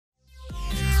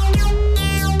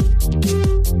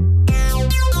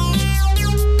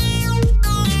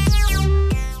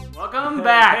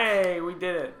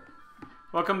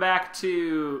Welcome back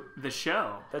to the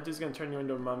show. That dude's gonna turn you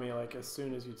into a mummy like as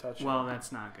soon as you touch him. Well,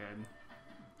 that's not good.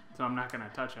 So I'm not gonna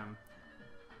touch him.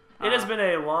 It has been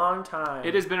a long time.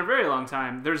 It has been a very long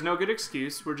time. There's no good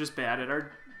excuse. We're just bad at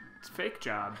our fake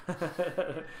job. Let's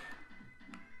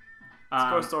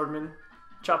go, Swordman.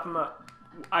 Chop him up.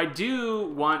 I do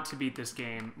want to beat this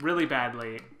game really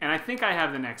badly, and I think I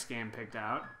have the next game picked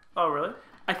out. Oh, really?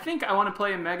 I think I want to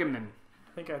play a Mega Man.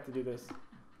 I think I have to do this.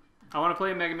 I want to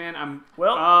play a Mega Man.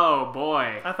 Well, oh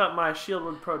boy. I thought my shield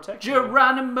would protect you.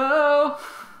 Geronimo!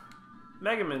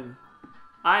 Mega Man.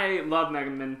 I love Mega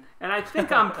Man, and I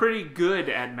think I'm pretty good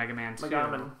at Mega Man too. Mega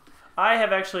Man. I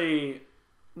have actually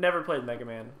never played Mega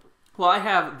Man. Well, I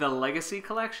have the Legacy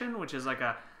Collection, which is like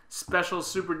a special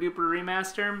super duper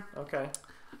remaster. Okay.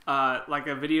 Like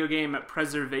a video game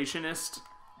preservationist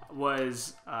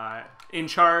was in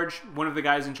charge, one of the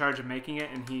guys in charge of making it,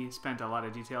 and he spent a lot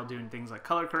of detail doing things like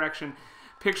color correction,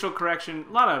 pixel correction,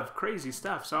 a lot of crazy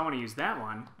stuff. So I want to use that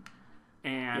one.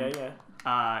 And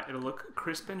it'll look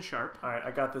crisp and sharp. All right,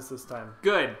 I got this time.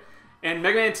 Good. And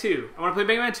Mega Man 2. I want to play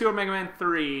Mega Man 2 or Mega Man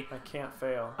 3. I can't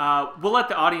fail. We'll let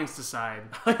the audience decide.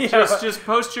 Yeah. Just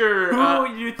post your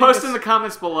post in the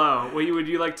comments below. What would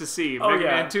you like to see? Mega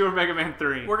Man 2 or Mega Man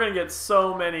 3? We're gonna get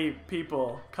so many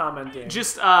people commenting.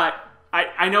 Just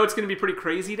I know it's gonna be pretty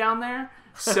crazy down there.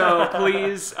 So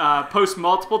please post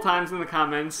multiple times in the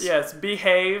comments. Yes,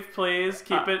 behave, please.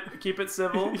 Keep it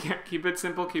civil. Yeah, keep it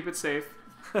simple, keep it safe.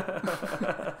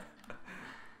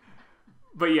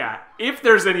 But yeah, if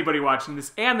there's anybody watching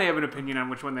this and they have an opinion on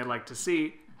which one they'd like to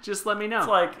see, just let me know. It's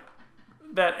like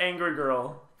that angry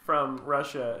girl from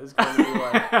Russia is going to be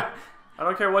like, I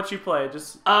don't care what you play,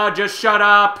 just shut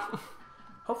up.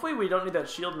 Hopefully we don't need that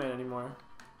shield man anymore.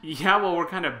 Yeah, well, we're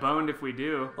kind of boned if we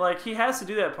do. Like, he has to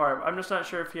do that part. I'm just not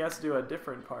sure if he has to do a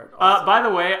different part also. By the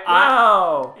way,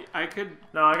 I could...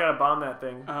 No, I gotta bomb that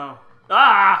thing. Oh.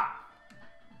 Ah!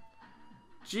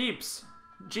 Jeeps.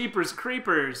 Jeepers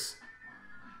creepers.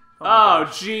 Oh,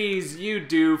 jeez, you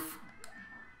doof.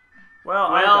 Well,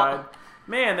 I died.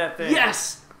 Man, that thing.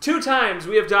 Yes! 2 times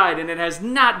we have died, and it has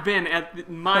not been at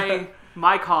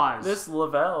my cause. This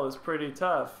Lavelle is pretty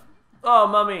tough. Oh,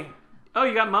 mummy. Oh,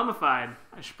 you got mummified.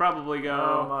 I should probably go...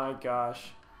 Oh my gosh.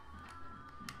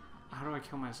 How do I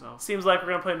kill myself? Seems like we're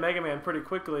going to play Mega Man pretty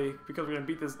quickly, because we're going to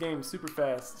beat this game super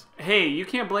fast. Hey, you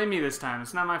can't blame me this time.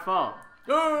 It's not my fault.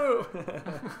 Oh!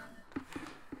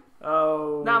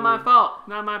 Oh. Not my fault.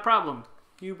 Not my problem.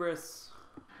 Hubris.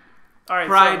 Alright,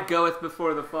 Pride goeth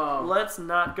before the fall. Let's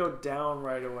not go down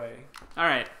right away.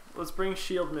 Alright. Let's bring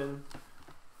Shieldman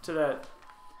to that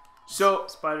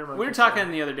spider monkey. We were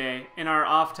talking the other day in our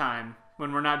off time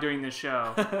when we're not doing this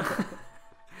show.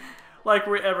 Like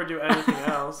we ever do anything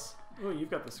else. Ooh, you've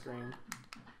got the screen.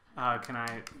 Can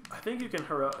I... I think you can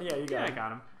Yeah, you got him. Yeah, I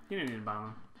got him. You didn't need to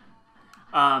bomb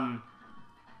him.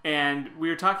 And we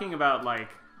were talking about, like...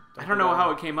 I don't know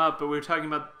how it came up, but we were talking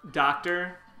about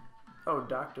Doctor. Oh,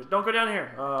 Doctor. Don't go down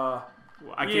here. Well,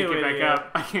 I can't get back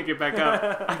up. I can't get back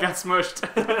up. I got smushed.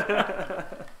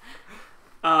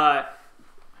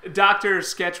 Dr.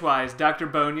 Sketchwise. Dr.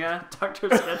 Boneya. Dr.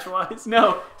 Sketchwise?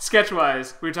 No,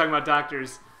 Sketchwise. We were talking about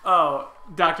doctors. Oh.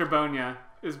 Dr. Boneya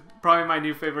is probably my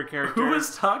new favorite character. Who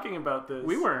was talking about this?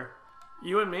 We were.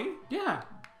 You and me? Yeah.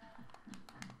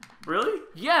 Really?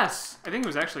 Yes. I think it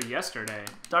was actually yesterday.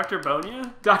 Dr.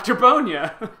 Boneya? Dr.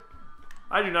 Boneya.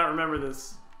 I do not remember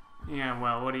this. Yeah,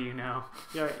 well, what do you know?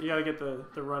 Yeah, you gotta get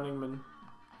the running man.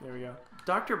 There we go.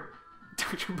 Dr.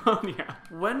 Boneya.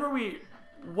 When were we...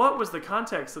 What was the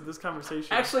context of this conversation?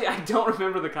 Actually, I don't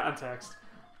remember the context.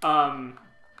 Man,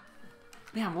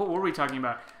 what were we talking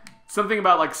about? Something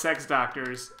about, like, sex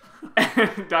doctors.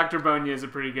 Dr. Boneya is a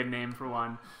pretty good name for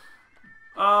one.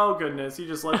 Oh, goodness. You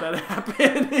just let that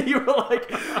happen. You were like,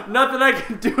 nothing I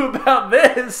can do about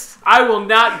this. I will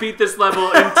not beat this level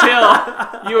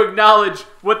until you acknowledge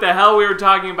what the hell we were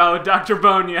talking about with Dr.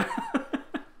 Boneya.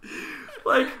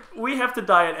 Like, we have to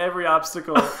die at every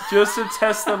obstacle just to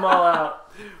test them all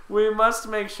out. We must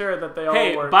make sure that they all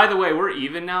work. Hey, by the way, we're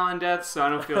even now on death, so I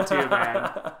don't feel too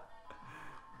bad.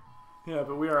 Yeah,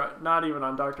 but we are not even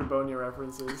on Dr. Boneya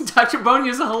references. Dr.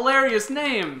 Boneya is a hilarious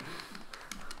name.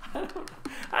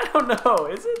 I don't know,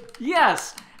 is it?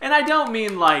 Yes, and I don't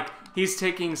mean like he's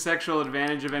taking sexual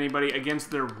advantage of anybody against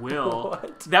their will.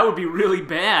 What? That would be really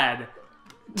bad.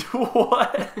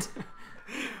 What?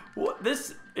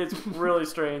 This is really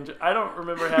strange. I don't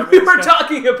remember having We were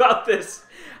talking about this.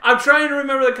 I'm trying to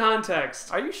remember the context.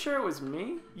 Are you sure it was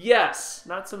me? Yes.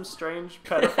 Not some strange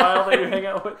pedophile that you hang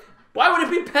out with? Why would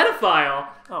it be pedophile?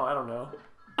 Oh, I don't know.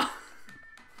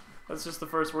 That's just the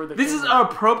first word that This came is to me.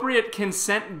 appropriate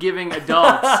consent-giving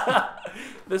adults.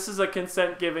 This is a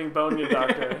consent-giving Boneya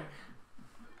doctor.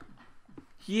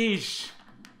 Yeesh.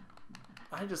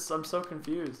 I'm so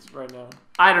confused right now.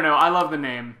 I don't know. I love the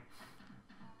name.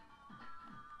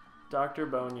 Dr.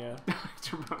 Boneya.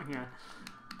 Dr. Boneya.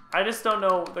 I just don't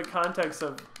know the context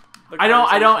of the I don't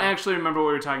conversation. actually remember what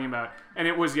we were talking about. And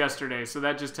it was yesterday, so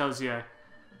that just tells you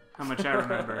how much I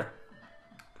remember.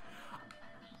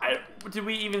 Did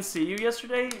we even see you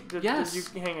yesterday? Yes. Did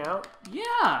you hang out?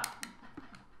 Yeah.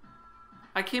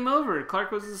 I came over.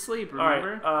 Clark was asleep,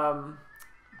 remember? All right.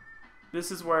 This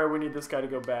is where we need this guy to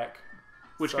go back.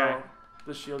 Which guy?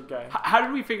 The shield guy. How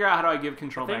did we figure out how do I give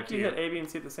control I back think to you you? hit A, B, and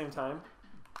C at the same time.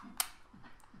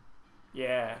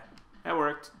 Yeah. That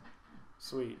worked.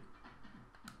 Sweet.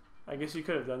 I guess you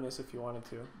could have done this if you wanted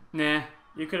to. Nah.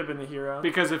 You could have been the hero.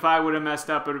 Because if I would have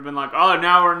messed up, it would have been like, oh,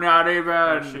 now we're not even.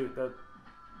 Oh, shoot. That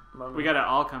mummy. We gotta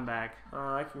all come back.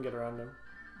 I can get around him.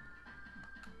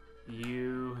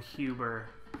 You Huber.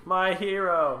 My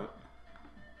hero.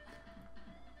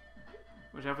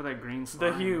 Watch out for that green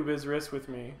slime. The Hube is risk with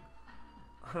me.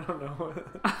 I don't know.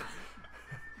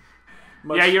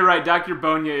 Yeah, you're right. Dr.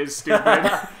 Boneya is stupid.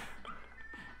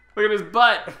 Look at his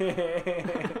butt.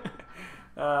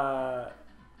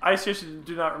 I seriously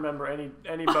do not remember any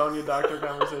Boneya doctor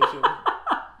conversation.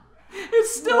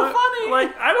 It's still funny.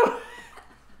 Like, I don't...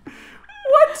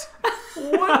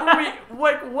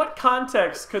 What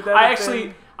context could that have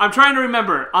been? I'm trying to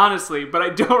remember, honestly, but I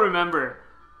don't remember.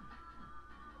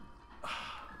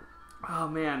 Oh,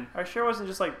 man. I sure wasn't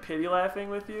just, like, pity laughing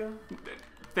with you.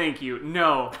 Thank you.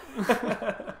 No.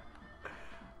 Come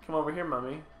over here,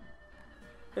 mummy.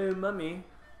 Oh, mummy.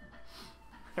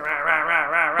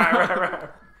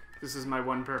 This is my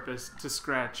one purpose, to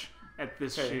scratch at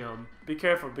this shield. Be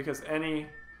careful, because any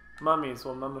mummies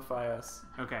will mummify us.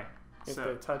 Okay. If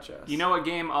they touch us. You know what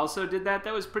game also did that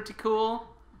was pretty cool?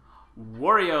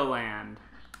 Wario Land.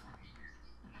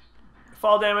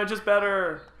 Fall damage is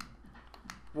better.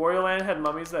 Wario Land had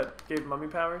mummies that gave mummy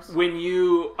powers. When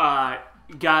you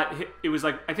got hit, it was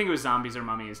like, I think it was zombies or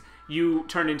mummies. You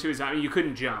turned into a zombie. You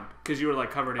couldn't jump because you were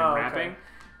like covered in wrapping,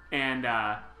 and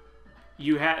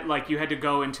you had to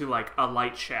go into like a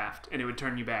light shaft, and it would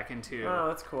turn you back into. Oh,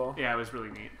 that's cool. Yeah, it was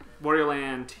really neat. Wario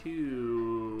Land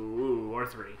 2 or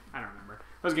 3, I don't remember.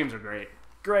 Those games are great.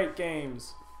 Great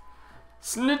games.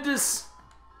 Snidus.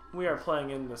 We are playing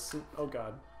in the. Oh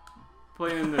God.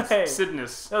 Playing in the Hey,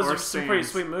 Sidness. Those or are some pretty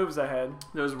Sans. sweet moves I had.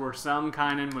 Those were some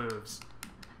kind of moves.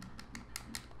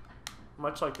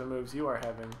 Much like the moves you are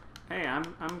having. Hey, I'm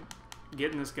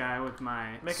getting this guy with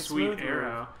my Make a sweet smooth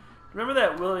arrow. move. Remember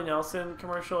that Willie Nelson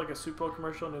commercial, like a Super Bowl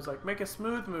commercial, and it was like, make a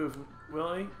smooth move,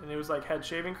 Willie? And it was like, had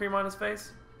shaving cream on his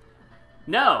face?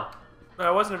 No,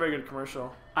 No, it wasn't a very good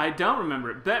commercial. I don't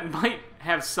remember it. That might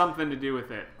have something to do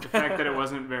with it. The fact that it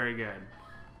wasn't very good.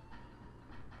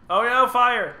 Oh, yeah,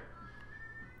 fire!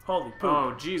 Holy poop.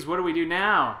 Oh, geez, what do we do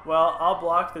now? Well, I'll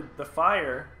block the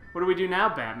fire, What do we do now,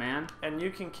 Batman? and you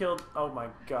can kill... Oh, my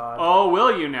God. Oh,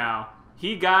 will you now?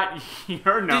 He got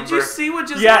your number. Did you see what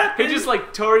just Yeah, happened? he just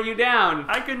like tore you down.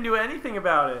 I couldn't do anything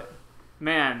about it.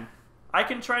 Man, I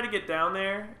can try to get down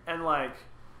there and, like,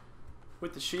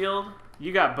 with the shield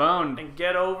you got boned. and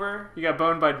get over. You got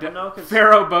boned by No, 'cause-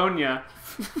 Pharaoh Boneya.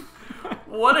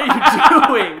 What are you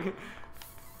doing?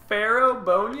 Pharaoh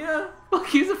Boneya? Look,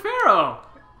 he's a pharaoh.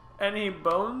 And he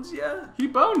bones ya? He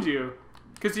boned you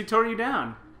because he tore you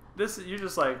down. You're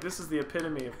just like, this is the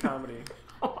epitome of comedy.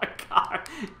 Oh my god.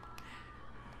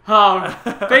 Oh,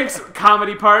 thanks,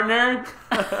 comedy partner.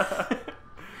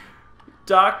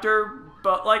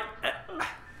 Like,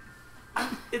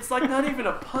 it's like not even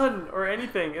a pun or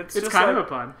anything. It's just kind like, of a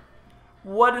pun.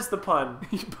 What is the pun?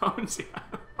 He bones you.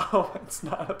 Oh, it's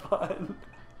not a pun.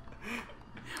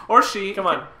 Or she. Come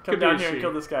on, come Could be down a here she. and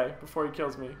kill this guy before he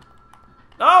kills me.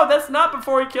 Oh, that's not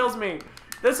before he kills me.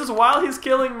 This is while he's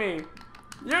killing me.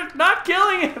 You're not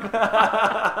killing him.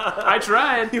 I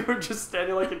tried. You were just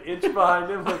standing like an inch behind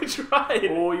him. I Like, tried.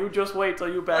 oh, you just wait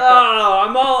till you back up. Oh,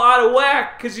 I'm all out of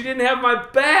whack because you didn't have my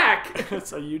back.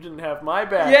 So you didn't have my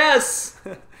back. Yes.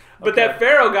 But Okay. that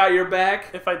pharaoh got your back.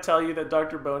 If I tell you that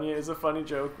Dr. Boneya is a funny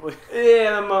joke,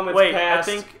 Yeah, the moment's wait. passed.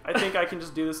 I think I can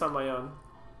just do this on my own.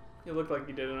 It looked like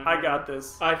you did it. On I your got own.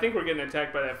 this. I think we're getting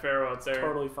attacked by that pharaoh out there.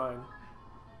 Totally fine.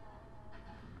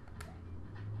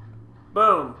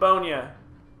 Boom, Boneya.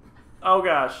 Oh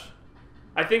gosh,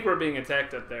 I think we're being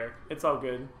attacked up there. it's all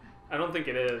good. I don't think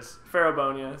it is. Pharaoh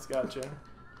Boneya, it's gotcha.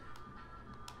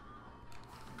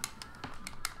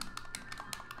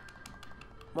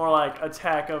 More like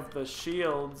Attack of the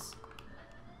Shields.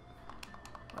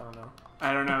 I don't know.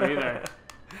 I don't know either.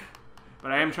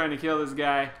 But I am trying to kill this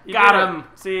guy. You Got did it. him!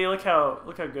 See, look how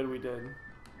good we did.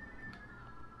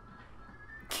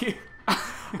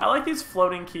 I like these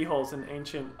floating keyholes in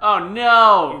ancient Oh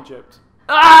no! Egypt.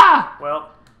 Ah! Well,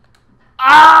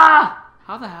 Ah!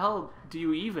 How the hell do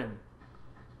you even?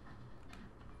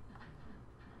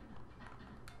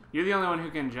 You're the only one who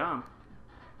can jump.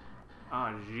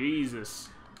 Oh, Jesus.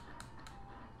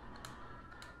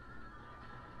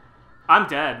 I'm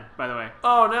dead, by the way.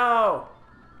 oh no!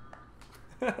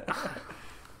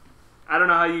 I don't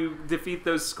know how you defeat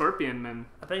those scorpion men.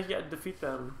 I think you got to defeat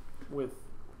them with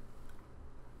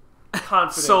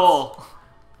confidence. Soul.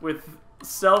 With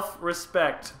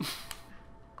self-respect.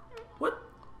 What?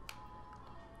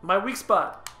 My weak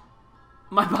spot.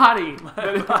 My body.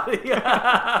 My body.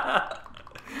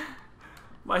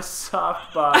 My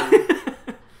soft body.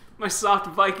 My soft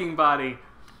Viking body.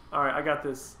 Alright, I got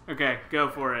this. Okay, go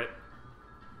for it.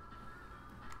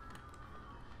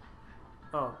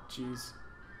 Oh, jeez.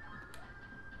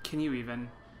 Can you even?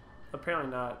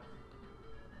 Apparently not.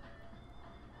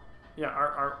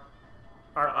 Yeah,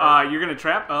 You're gonna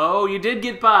trap? Oh, you did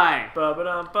get by. With a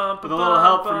little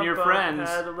help from your friends.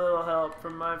 Had a little help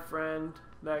from my friend,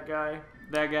 that guy.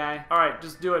 That guy. Alright,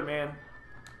 just do it, man.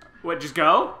 What, just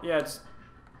go? Yeah, just...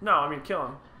 No, I mean, kill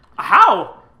him.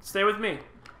 How? Stay with me.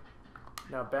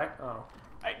 Now back... Oh.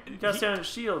 You gotta stand on the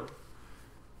shield.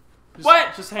 Just,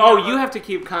 What? Just hang Oh, out you right- have to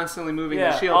keep constantly moving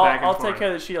Yeah, the shield back and I'll forth. take care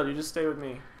of the shield. You just stay with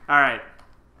me. All right.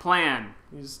 Plan.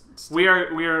 You just stick, We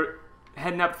are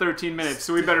heading up 13 minutes,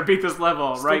 so we better beat this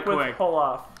level right stick with quick. pull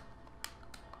off.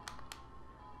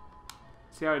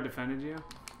 See how I defended you?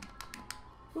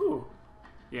 Ooh.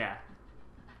 Yeah.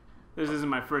 This isn't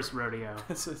my first rodeo.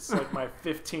 This is like my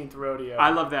 15th rodeo. I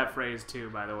love that phrase too,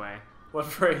 by the way. What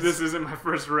phrase? This isn't my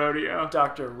first rodeo.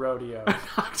 Dr. Rodeo.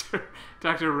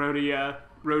 Dr. Rodeo.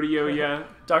 Rodeo, yeah.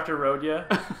 Dr. Rodia?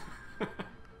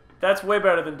 That's way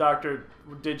better than Dr.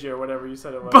 Did you or whatever you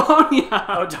said it was. Boneya!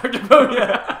 Oh, Dr.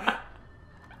 Boneya.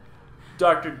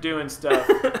 Dr. Doing stuff.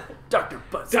 Dr.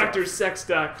 Butt stuff. Dr. Sex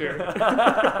Doctor.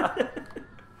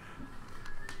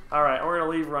 Alright, we're gonna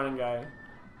leave running guy.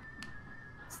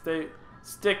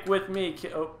 Stick with me.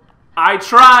 Oh, I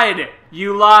tried!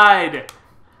 You lied!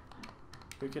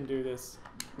 we can do this.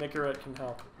 Nicorette can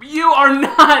help. You are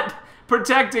not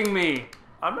protecting me!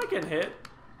 I'm not getting hit.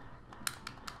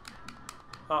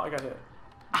 Oh, I got hit.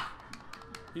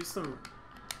 Use some...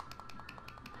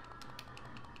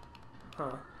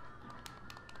 Huh.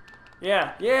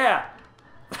 Yeah, yeah!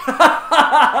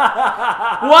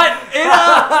 What in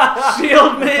a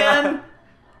shield, man?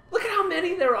 Look at how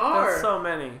many there are. That's so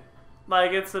many.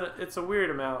 Like, it's a weird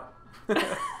amount.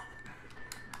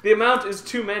 The amount is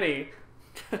too many.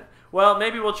 Well,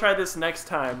 maybe we'll try this next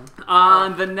time.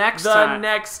 On the next time.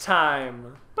 Next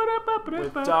time.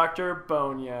 With Dr.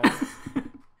 Boneya.